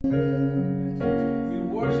We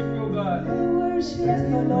worship you, God. We worship Yes,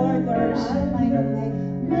 you, O Lord, you are worship Alpha and Omega.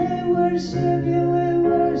 we worship you, we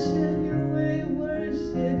worship you, we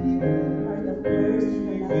worship you. You are the first and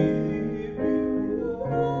the last.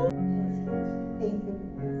 Thank you,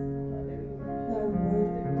 Lord. You are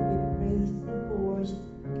worthy to be praised and to worship.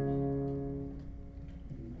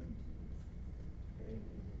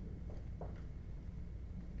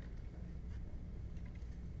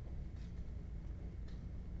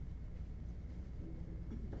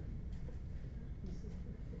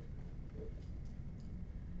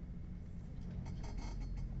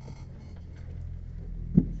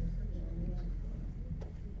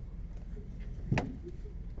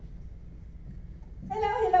 Hello,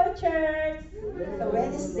 hello, church. It's a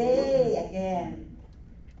Wednesday again.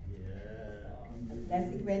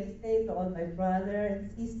 Blessed Wednesday to all my brother and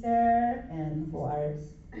sister and who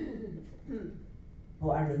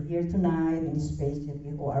are here tonight, and especially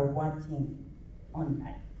who are watching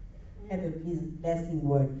online. Have a blessing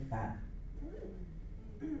word of God.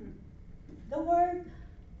 The word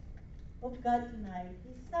of God tonight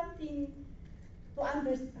is something to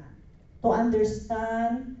understand. To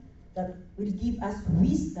understand that will give us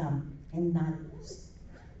wisdom and knowledge.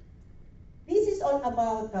 This is all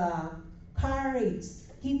about courage,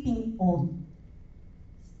 keeping on,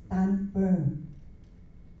 stand firm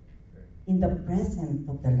in the presence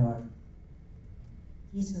of the Lord.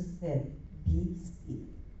 Jesus said, be still.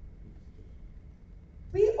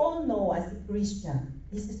 We all know as a Christian,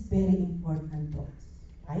 this is very important to us,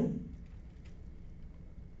 right?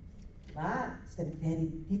 But it's very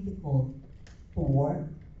difficult to work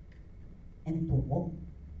and to walk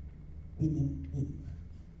within it.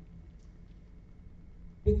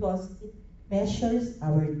 Because it measures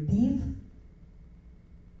our deep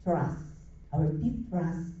trust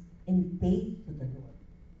and faith to the Lord.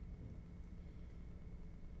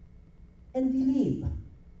 And believe.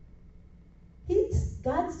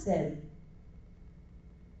 God said,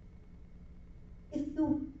 if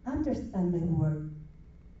you understand my word,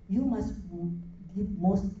 you must give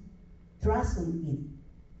most trust on it.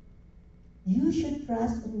 You should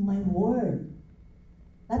trust on my word,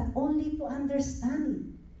 not only to understand it.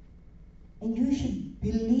 And you should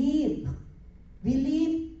believe.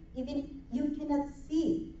 Believe even you cannot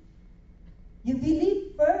see. You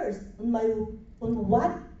believe first on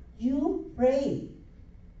what you pray,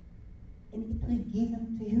 and it will be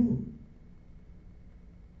given to you.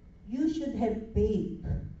 You should have faith,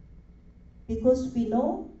 because we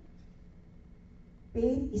know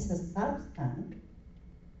faith is a substance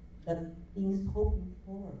that things hoping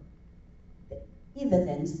for, the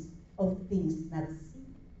evidence of things not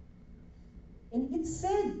seen. And it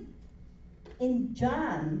said in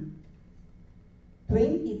John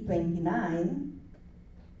 20:29,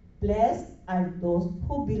 blessed are those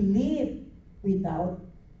who believe without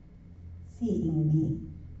seeing me.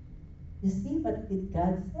 You see what did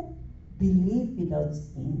God say? Believe without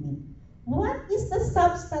seeing me. What is the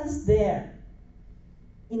substance there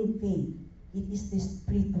in faith? It is the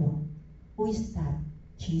spiritual. Who is that?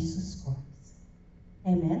 Jesus Christ.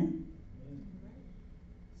 Amen?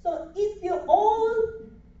 So if you all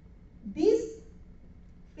this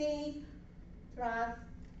faith, trust,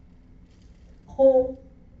 hope,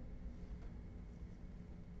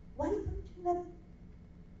 why don't you not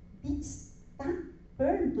be stand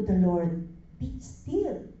firm to the Lord? Be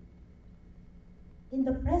still in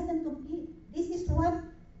the presence of Him. This is what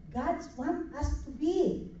God wants us to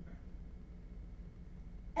be.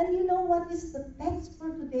 And you know what is the text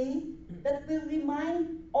for today that will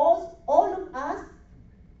remind all of us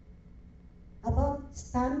about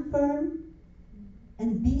stand firm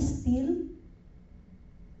and be still?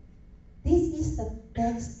 This is the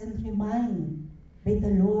text and remind by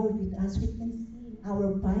the Lord with us. We can see in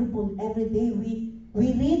our Bible every day. We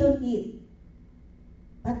read on it.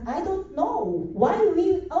 But I don't know why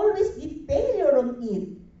we always get failure on it.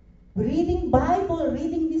 Reading Bible,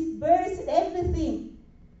 reading this verse and everything.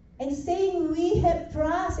 And saying we have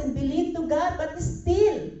trust and believe to God, but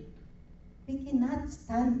still, we cannot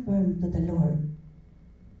stand firm to the Lord.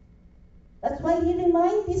 That's why He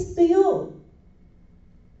reminds this to you.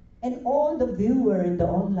 And all the viewer in the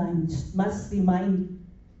online must remind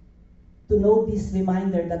to know this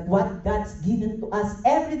reminder that what God's given to us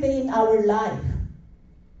every day in our life.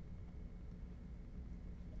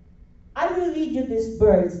 I will read you this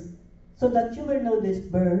verse so that you will know this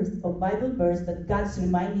verse or Bible verse that God's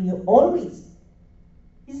reminding you always.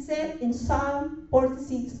 He said in Psalm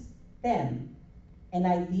 46:10,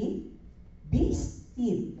 NIV, be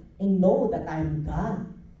still and know that I am God.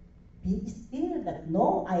 Be still that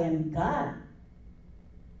know I am God.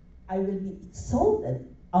 I will be exalted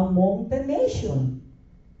among the nations,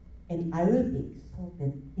 and I will be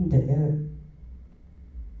exalted in the earth.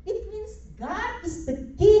 It means God is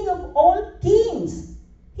the King of all kings.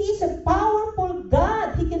 He is a powerful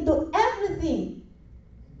God. He can do everything.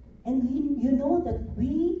 And you know that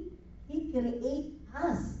He created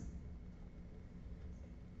us.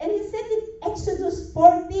 And He said in Exodus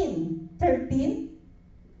 14:13,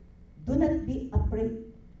 do not be afraid.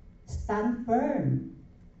 Stand firm.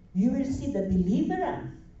 You will see the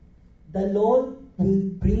deliverance the Lord will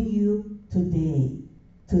bring you today.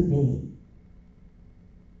 Today.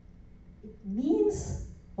 It means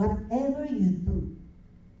whatever you do,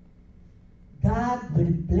 God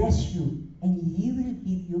will bless you and He will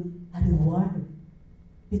give you a reward.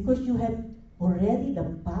 Because you have already the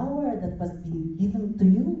power that was being given to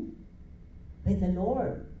you by the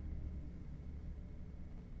Lord.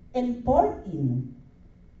 And 14,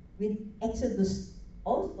 with Exodus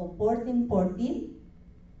also 14:14,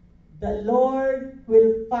 the Lord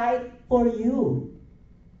will fight for you.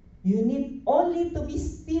 You need only to be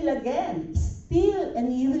still again. Still,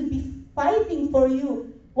 and He will be fighting for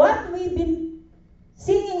you. What we've been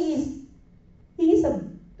singing is, He is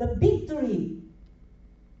the victory.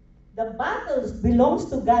 The battles belongs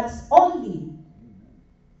to God's only.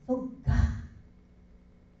 So God,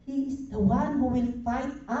 He is the one who will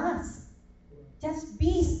fight us. Just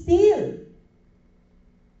be still.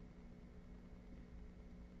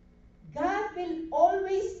 God will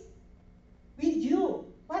always with you.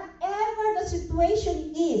 Whatever the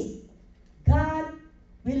situation is, God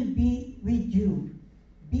will be with you.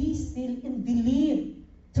 Be still and believe.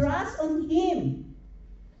 Trust on Him.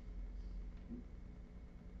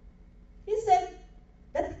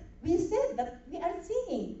 We said that we are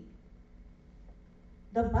singing.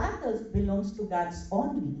 The battles belongs to God's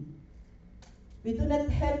only. We do not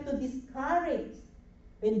have to discourage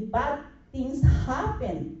when bad things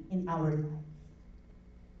happen in our life.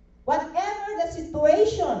 Whatever the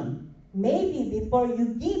situation, maybe before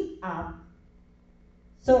you give up,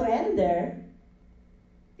 surrender,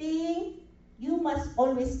 you must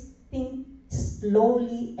always think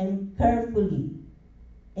slowly and carefully.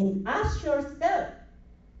 And ask yourself,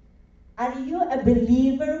 are you a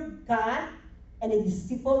believer of God and a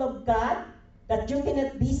disciple of God that you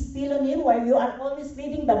cannot be still on Him while you are always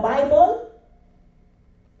reading the Bible?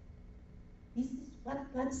 This is what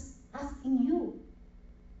God's asking you.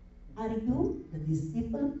 Are you the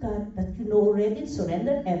disciple of God that you know already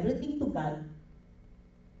surrendered everything to God?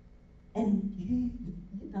 And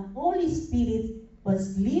the Holy Spirit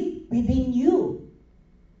was live within you.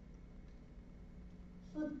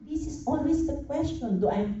 So this is always the question, do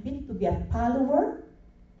I fit to be a follower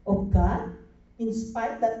of God? In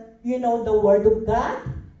spite that you know the Word of God,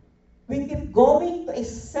 we keep going to a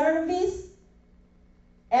service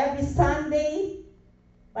every Sunday,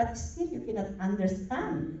 but still you cannot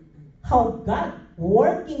understand how God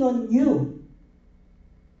working on you.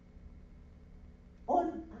 All of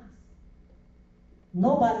us.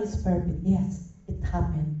 Nobody is perfect. Yes, it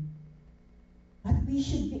happened. But we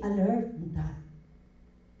should be alert in that.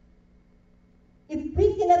 If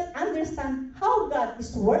we cannot understand how God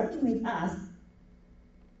is working with us,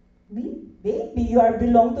 maybe you are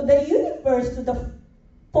belong to the universe, to the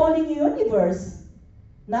falling universe,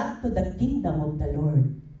 not to the kingdom of the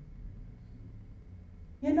Lord.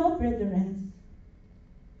 You know, brethren,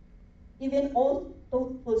 even all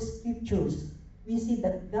thoughtful scriptures, we see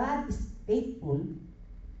that God is faithful,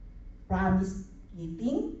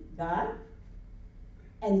 promise-keeping God,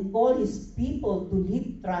 and call His people to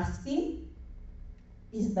live trusting.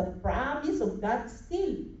 Is the promise of God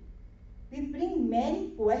still? We bring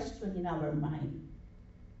many questions in our mind.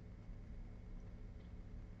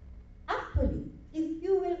 Actually, if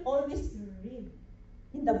you will always read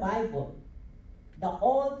in the Bible, the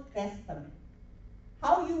Old Testament,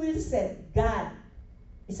 how you will say God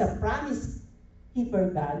is a promise keeper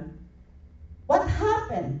God. What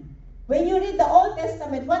happened? When you read the Old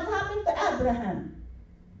Testament, what happened to Abraham?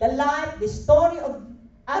 The life, the story of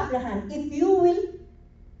Abraham. If you will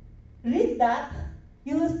read that,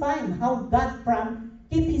 you will find how God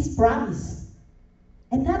keep His promise.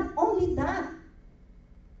 And not only that,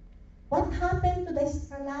 what happened to the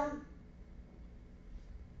Israelites?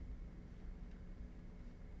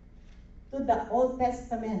 To the Old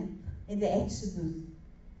Testament in the Exodus,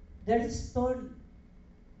 there is a story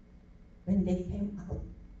when they came out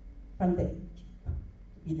from the Egypt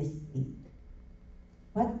to be the slave.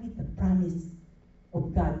 What did the promise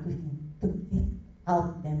of God to him to get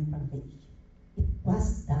out them from the Egypt? It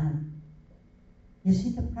was done. You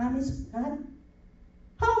see the promise of God?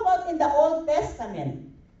 How about in the Old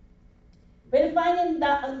Testament? We'll find in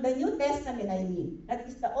the New Testament, I mean, that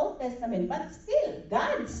is the Old Testament, but still,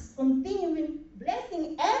 God's continuing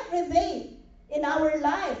blessing every day in our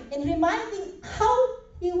life and reminding how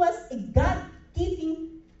He was a God keeping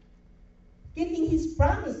His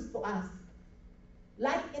promise to us.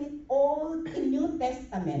 Like in Old and New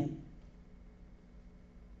Testament.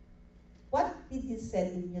 What did He say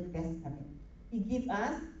in New Testament? He gave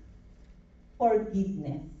us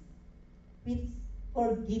forgiveness. With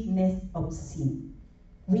forgiveness of sin,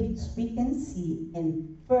 which we can see in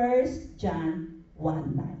 1 John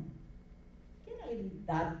 1:9. Can I read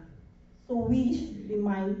that? So we should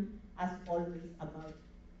remind us always about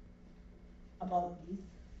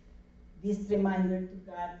this reminder to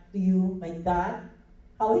God, to you by God,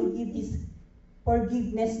 how He gives His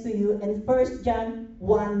forgiveness to you. In 1 John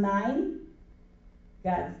 1:9,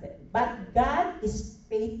 God said, but God is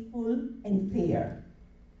faithful and fair.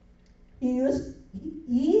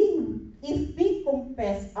 If we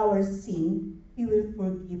confess our sin, He will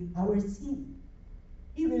forgive our sin.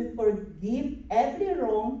 He will forgive every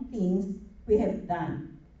wrong things we have done.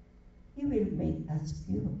 He will make us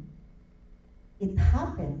pure. It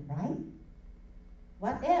happened, right?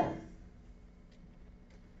 What else?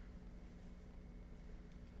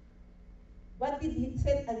 What did He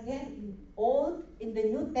say again in the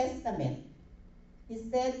New Testament? He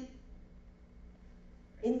said,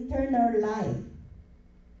 eternal life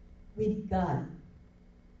with God.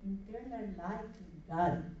 Eternal life with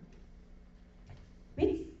God.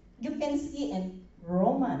 Which you can see in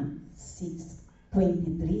Romans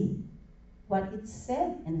 6:23. What it said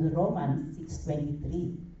in Romans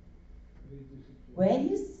 6:23. When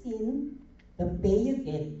you sin, the pay you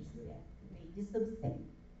get is death. Wages of sin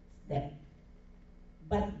is death.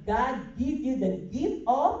 But God gives you the gift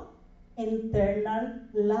of eternal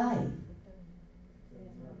life.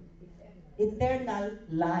 Eternal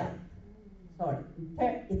life.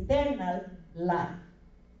 Eternal life.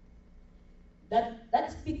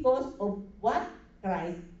 That's because of what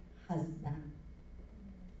Christ has done.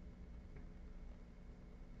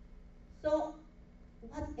 So,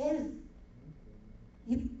 what else?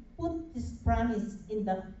 He put this promise in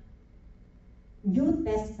the New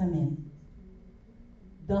Testament.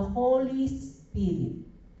 The Holy Spirit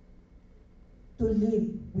to live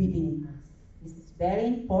within us. This is very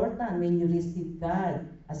important when you receive God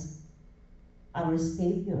as our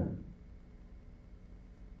Savior.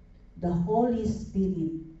 The Holy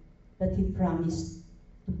Spirit that He promised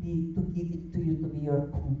to give it to you to be your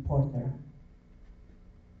comforter,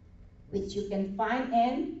 which you can find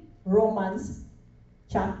in Romans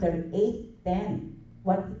chapter 8:10.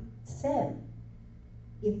 What it said: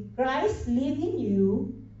 if Christ lives in you,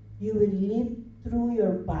 you will live through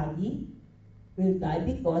your body, will die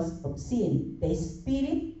because of sin. The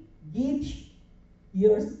Spirit gives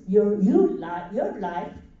your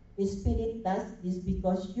life. The Spirit does this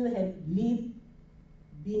because you have been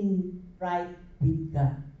right with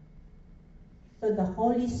God. So the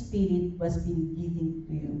Holy Spirit was being given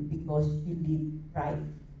to you because you live right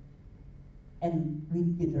and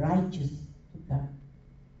with righteous to God.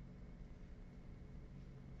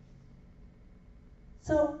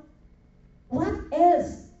 So, what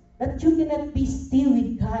else that you cannot be still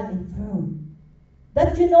with God and firm?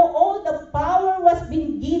 That you know all the power was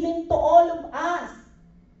being given to all of us.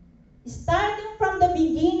 Starting from the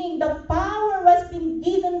beginning, the power was being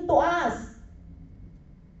given to us.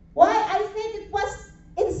 Why I said it was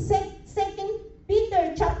in 2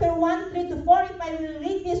 Peter chapter 1, 3-4. If I will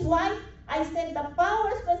read this, why I said the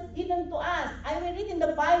powers was given to us. I will read in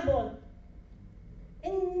the Bible.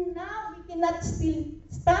 And now we cannot still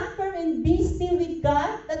stand firm and be still with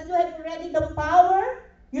God, that you have already the power.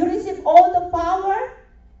 You receive all the power.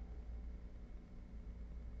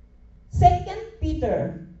 2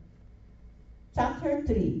 Peter chapter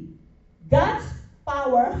 3. God's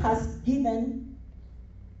power has given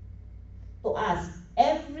to us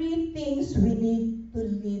everything we need to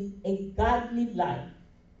live a godly life.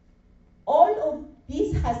 All of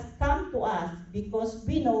this has come to us because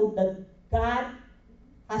we know that God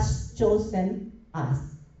has chosen us.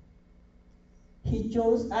 He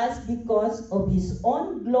chose us because of His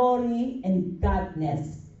own glory and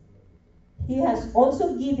godness. He has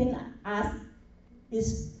also given us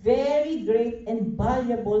His very great and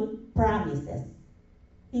valuable promises.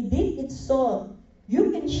 He did it so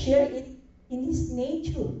you can share it in His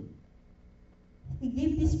nature. He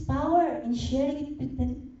gave this power and sharing it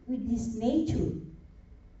with His nature.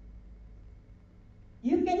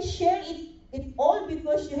 You can share it all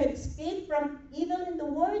because you have escaped from evil in the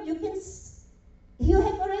world. You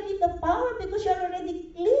have already the power because you are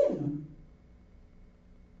already clean.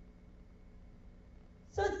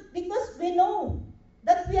 So because we know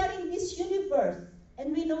that we are in this universe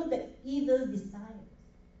and we know the evil desires.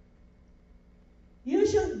 You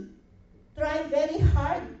should try very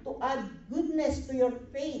hard to add goodness to your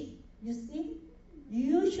faith. You see?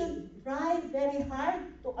 You should try very hard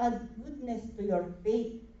to add goodness to your faith.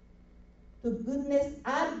 To goodness,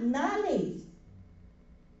 add knowledge.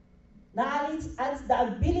 Knowledge adds the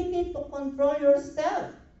ability to control yourself.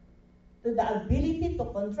 To the ability to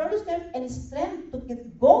control yourself and strength to keep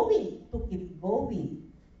going. To keep going.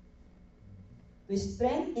 To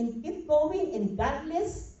strength and keep going in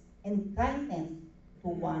godliness and kindness to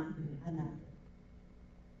one another.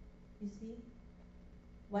 You see?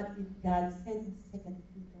 What did God say in 2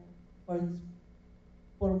 Peter?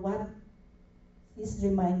 For what He's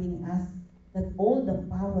reminding us that all the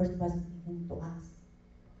powers was given to us.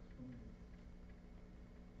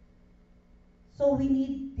 So we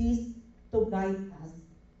need this to guide us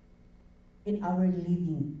in our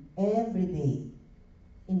living every day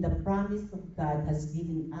in the promise of God has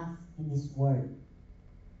given us in His Word.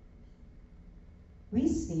 We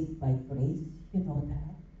saved by grace, you know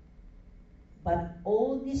that. But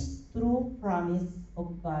all this true promise of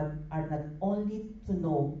God are not only to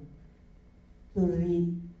know, to read,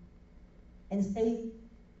 and say,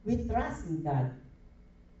 we trust in God,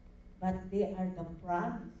 but they are the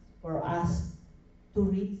promise for us to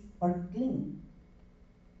reach or cling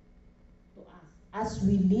to us as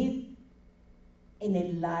we live in a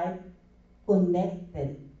life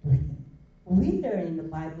connected to Him. We learned in the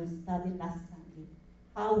Bible study last Sunday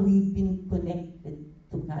how we've been connected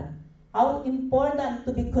to God. How important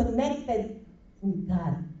to be connected in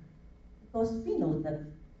God. Because we know that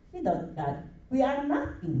without God, we are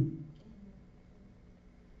nothing.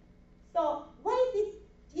 So, why did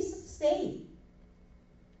Jesus say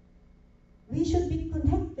we should be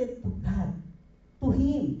connected to God, to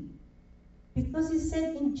Him? Because He said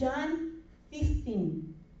in John 15,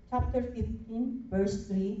 chapter 15, verse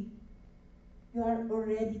 3, you are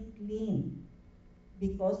already clean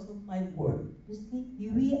because of my word. You see,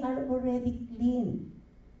 we are already clean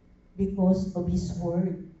because of His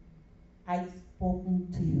word I've spoken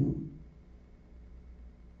to you.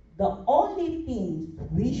 The only thing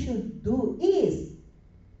we should do is,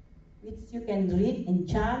 which you can read in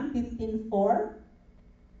John 15:4,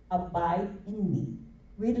 abide in me.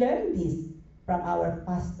 We learned this from our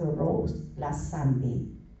Pastor Rose last Sunday.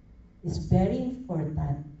 It's very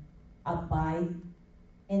important. Abide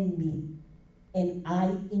in me, and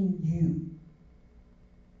I in you.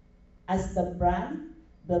 As the branch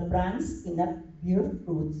cannot bear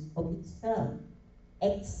fruits of itself,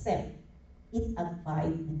 except it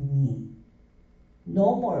abide in me.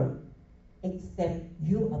 No more, except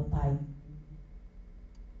you abide.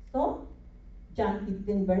 So, John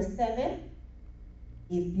 15 verse 7,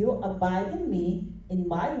 if you abide in me, in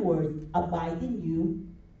my word abide in you,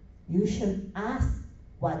 you shall ask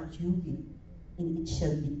what you will, and it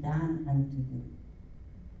shall be done unto you.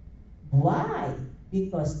 Why?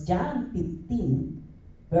 Because John 15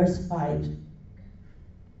 verse 5,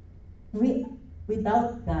 without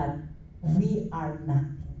God, we are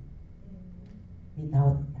nothing.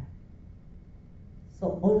 Without God.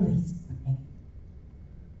 So always connect.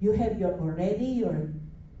 You have your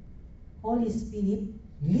Holy Spirit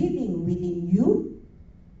living within you,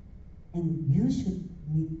 and you should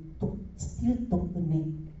need to still to connect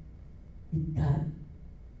with God.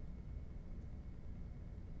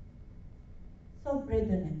 So,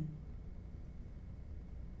 brethren,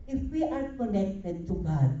 if we are connected to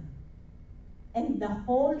God, and the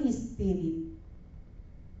Holy Spirit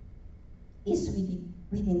is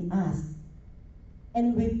within us,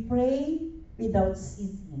 and we pray without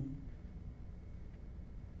ceasing,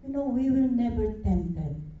 we will never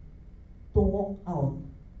tempted to walk out,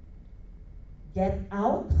 get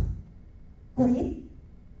out, quit,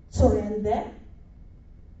 surrender,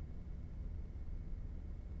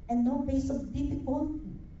 and no face of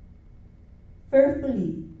difficulty,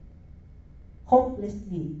 fearfully,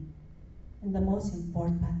 hopelessly, and the most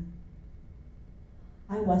important,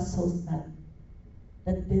 I was so sad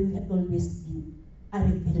that there will always be a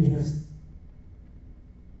rebellious,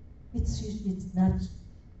 which is not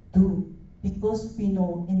do, because we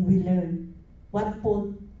know and we learn what Paul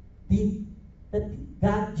did, that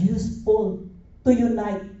God used Paul to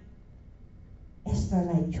unite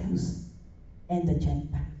Israelite Jews and the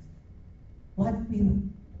Gentiles. What we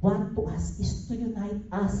want to us is to unite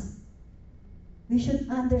us. We should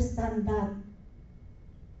understand that.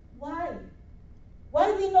 Why?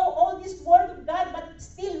 Why we know all this word of God, but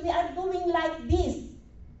still we are doing like this?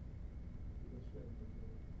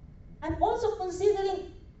 I'm also considering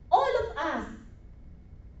all of us.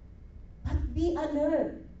 But be alert.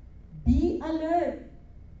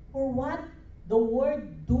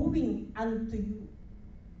 unto you.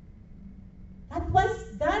 That was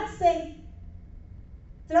God saying,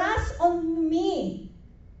 trust on me.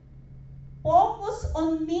 Focus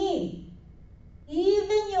on me.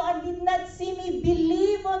 Even you did not see me,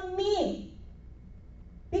 believe on me.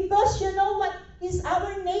 Because you know what is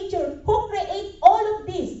our nature? Who create all of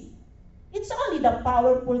this? It's only the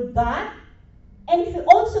powerful God. And He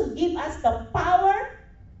also give us the power,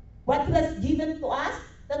 what He has given to us,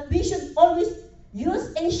 that we should always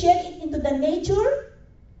use and share it into the nature.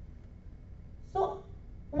 So,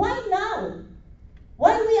 why now?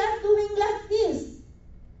 Why we are doing like this?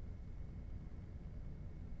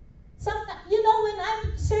 Sometimes, you know, when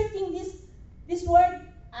I'm searching this word,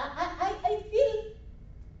 I feel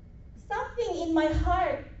something in my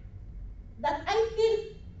heart that I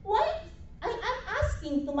feel, why? I'm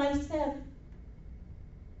asking to myself,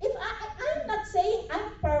 if I'm not saying I'm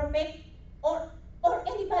perfect or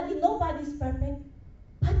anybody, nobody's perfect,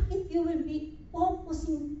 but if you will be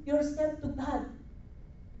focusing yourself to God,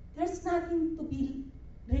 there's nothing to be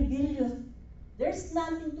rebellious. There's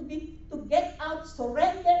nothing to get out,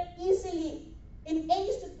 surrender easily. In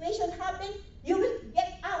any situation happen, you will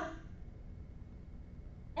get out.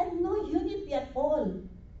 And no unity at all.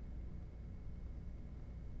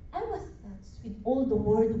 I was touched with all the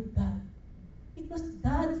Word of God. Because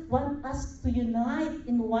God wants us to unite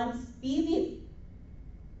in one spirit.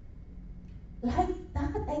 Like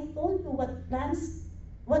that, I told you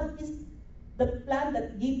what is the plan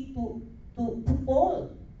that give to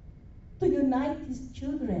Paul to unite his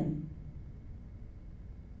children.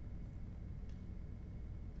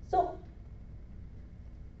 So,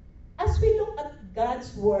 as we look at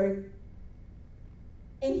God's word,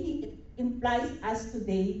 and He implies us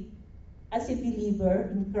today as a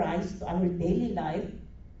believer in Christ to our daily life,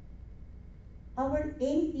 our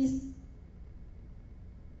aim is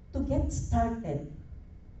to get started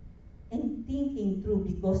in thinking through,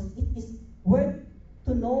 because it is worth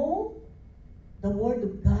to know the Word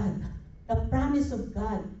of God. The promise of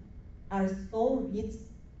God are so rich,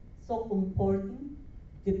 so comforting,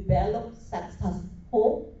 develop such as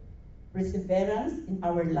hope, perseverance in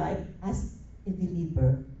our life as a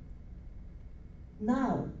believer.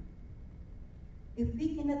 Now, if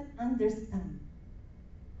we cannot understand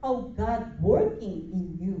how God working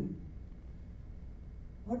in you,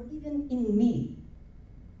 or even in me,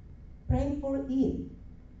 pray for it.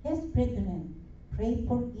 Yes, brethren, pray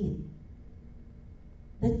for it.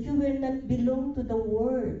 That you will not belong to the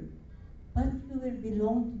world, but you will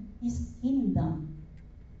belong to His kingdom.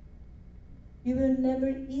 You will never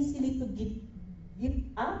easily to give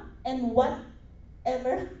up, and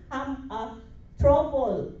whatever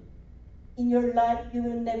trouble in your life, you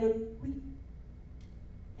will never quit.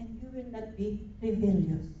 And you will not be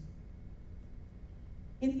rebellious.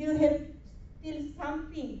 If you have still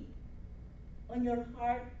something on your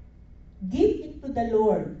heart, give it to the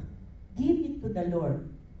Lord. Give it to the Lord.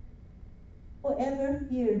 Whoever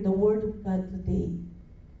hear the word of God today,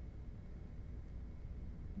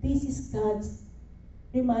 this is God's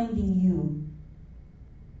reminding you.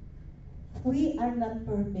 We are not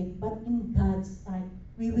perfect, but in God's sight,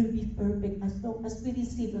 we will be perfect as long as we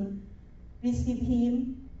receive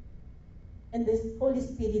Him, and the Holy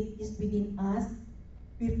Spirit is within us.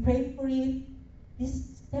 We pray for it,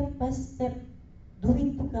 this step by step,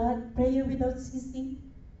 doing to God, prayer without ceasing.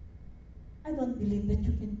 I don't believe that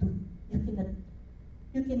you can do.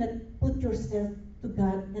 You cannot put yourself to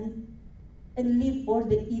God and leave all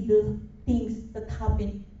the evil things that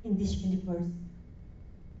happen in this universe.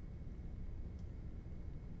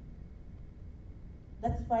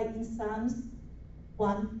 That's why in Psalms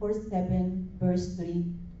 147 verse 3,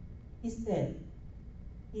 He said,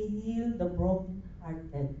 He healed the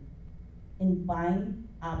brokenhearted and bind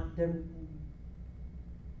up their wounds.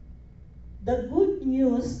 The good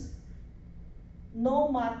news,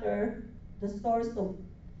 no matter the source of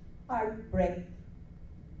heartbreak,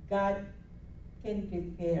 God can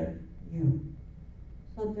repair you.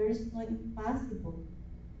 So there is no impossible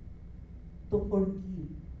to forgive,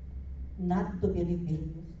 not to be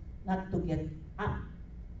rebellious, not to get up,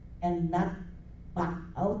 and not back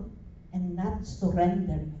out, and not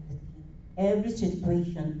surrender everything. Every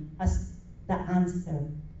situation has the answer,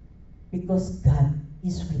 because God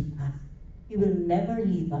is with us. He will never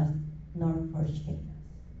leave us nor forsake us.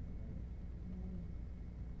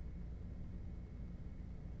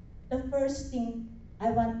 The first thing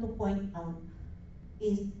I want to point out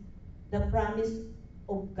is the promise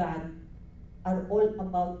of God are all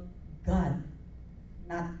about God,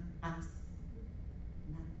 not us.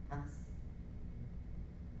 Not us.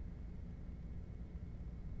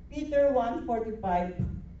 Peter 1:45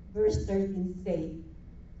 verse 13 say,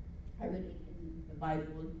 I will read in the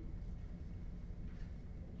Bible.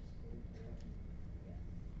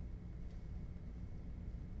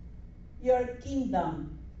 Your kingdom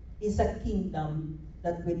is a kingdom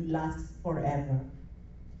that will last forever.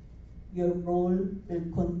 Your role will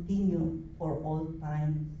continue for all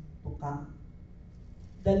time to come.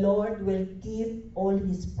 The Lord will give all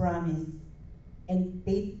His promise and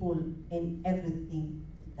faithful in everything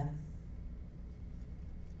He does.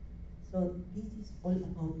 So this is all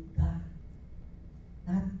about God,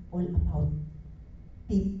 not all about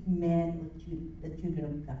men or the children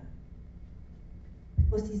of God.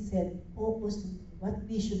 Because He said, focus. What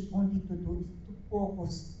we should only to do is to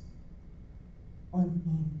focus on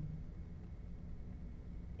Him.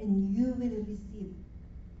 And you will receive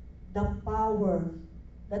the power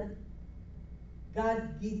that God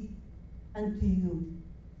gives unto you.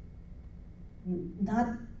 Not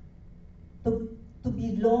to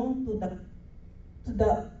belong to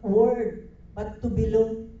the word, but to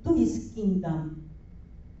belong to His kingdom.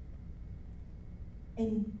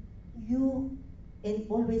 And you, and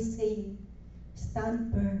always saying, stand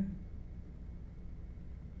firm.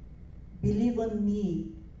 Believe on me.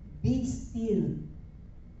 Be still.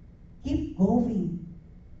 Keep going.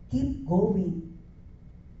 Keep going.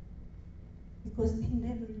 Because He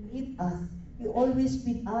never leave us. He always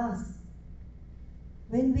with us.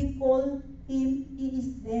 When we call Him, He is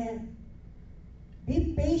there. Be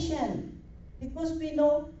patient. Because we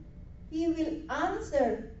know He will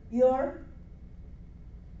answer your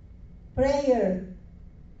prayer.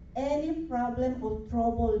 Any problem or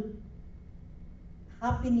trouble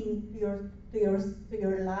happening to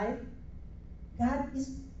your life, God is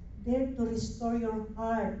there to restore your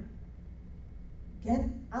heart. Get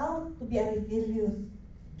out to be a rebellious.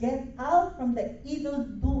 Get out from the evil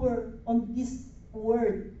doer on this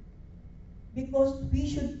word. Because we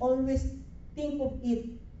should always think of it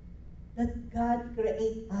that God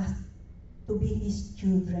created us to be His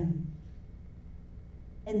children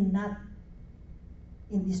and not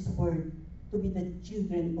in this world to be the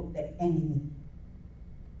children of the enemy.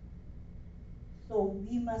 So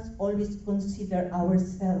we must always consider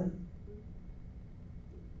ourselves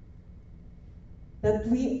that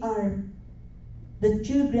we are the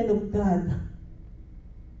children of God.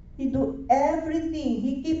 He do everything.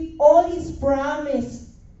 He keep all His promise.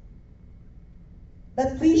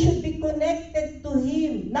 That we should be connected to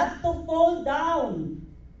Him, not to fall down.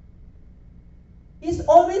 He's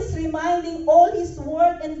always reminding all His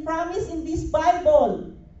word and promise in this Bible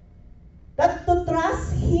that to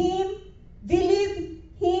trust Him, believe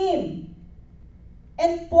Him,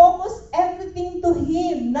 and focus everything to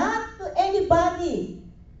Him, not to anybody,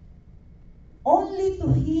 only to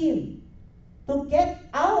Him, to get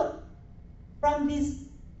out from this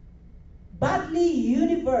godly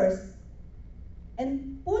universe and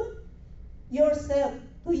put yourself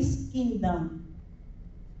to His kingdom.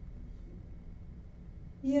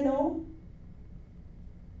 You know,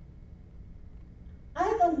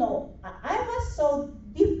 I don't know. I was so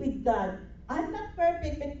deep with God. I'm not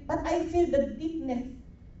perfect, but I feel the deepness.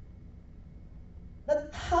 That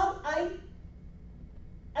how I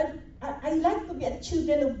like to be a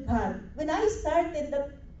children of God. When I started that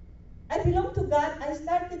I belong to God, I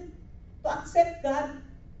started to accept God.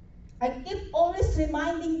 I keep always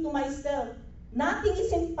reminding to myself, nothing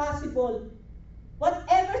is impossible.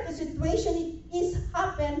 Whatever the situation is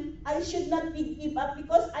happen, I should not be give up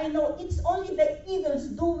because I know it's only the evils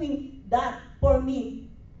doing that for me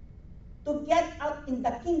to get out in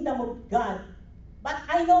the kingdom of God. But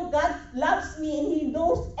I know God loves me and He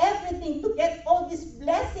knows everything to get all this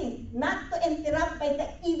blessing, not to interrupt by the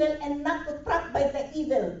evil and not to trap by the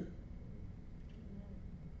evil.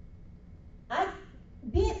 I've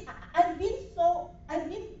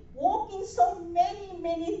been walking so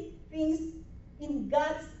many things in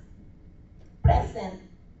God's presence.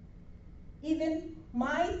 Even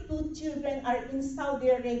my 2 children are in Saudi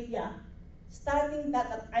Arabia. Starting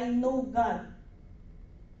that I know God.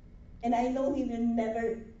 And I know He will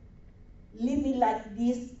never leave me like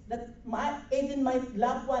this. That even my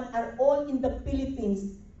loved ones are all in the Philippines.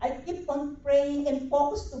 I keep on praying and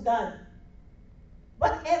focus to God.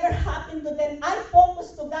 Whatever happened to them, I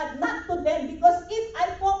focus to God, not to them. Because if I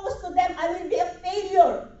focus to them, I will be a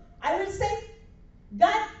failure. I will say,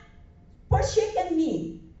 God forsaken me.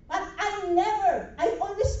 But I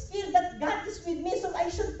always feel that God is with me, so I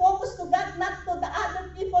should focus to God, not to the other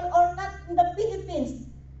people or not in the Philippines.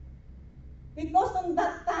 Because on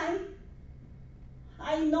that time,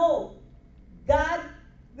 I know God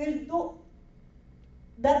will do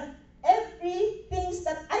that everything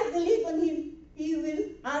that I believe on Him, He will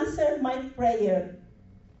answer my prayer.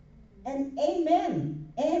 And amen.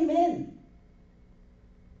 Amen.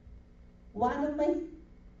 one of my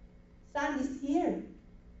son is here.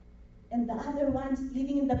 And the other one is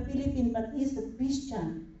living in the Philippines, but he's a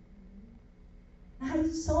Christian.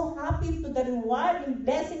 I'm so happy to the reward and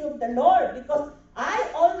blessing of the Lord because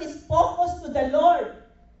I always focus to the Lord.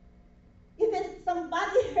 Even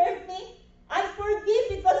somebody hurt me, I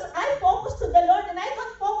forgive because I focus to the Lord and I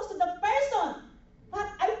don't focus to the person. But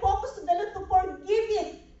I focus to the Lord to forgive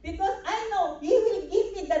it because I know He will give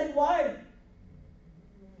me the reward.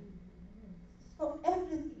 So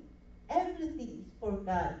everything is for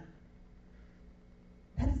God.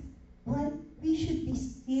 That's why we should be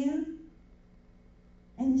still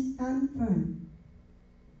and stand firm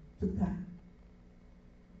to God.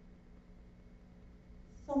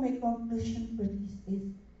 So my conclusion for this is,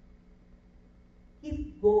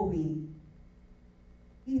 keep going.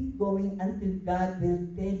 Keep going until God will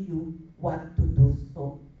tell you what to do.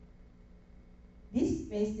 So, this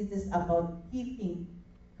message is about keeping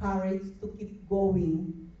courage to keep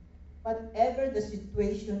going. Whatever the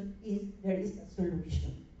situation is, there is a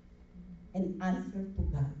solution, an answer to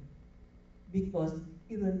God. Because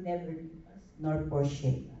He will never leave us nor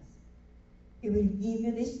forsake us. He will give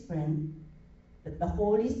you the strength that the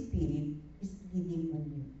Holy Spirit is living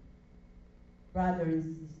on you. Brother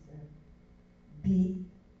and sister, be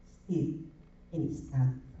still and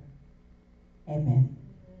stand firm. Amen.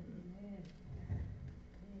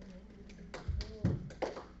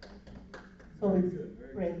 So let's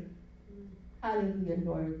pray. Hallelujah,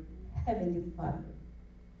 Lord, Heavenly Father.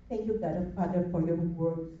 Thank you, God the Father, for your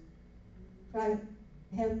words. Try,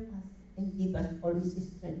 help us and give us always the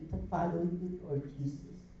strength to follow you, Lord Jesus.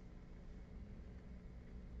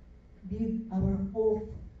 Build our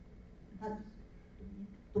hope, not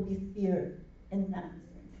to be fear and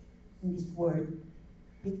nonsense in this world.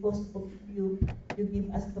 Because of you, you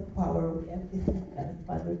give us the power of everything, God,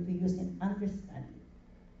 Father, to use and understand it.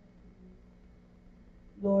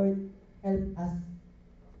 Lord, help us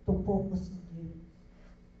to focus on you.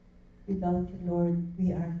 Without you, Lord,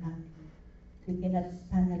 we are nothing. We cannot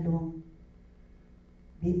stand alone.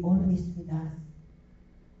 Be always with us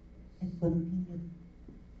and continue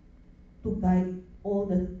to guide all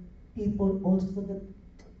the people also that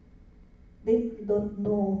they don't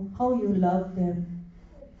know how you love them,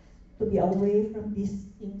 to be away from these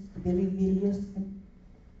things, to be rebellious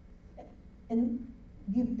and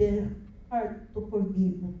give their heart to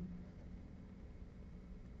forgive.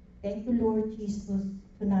 Thank you, Lord Jesus,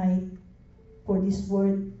 tonight for this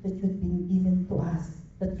word that you've been given to us,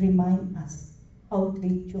 that remind us how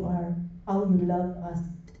great you are, how you love us,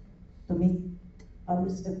 to make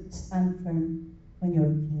ourselves stand firm on your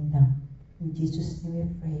kingdom. In Jesus' name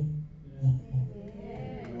we pray. Amen.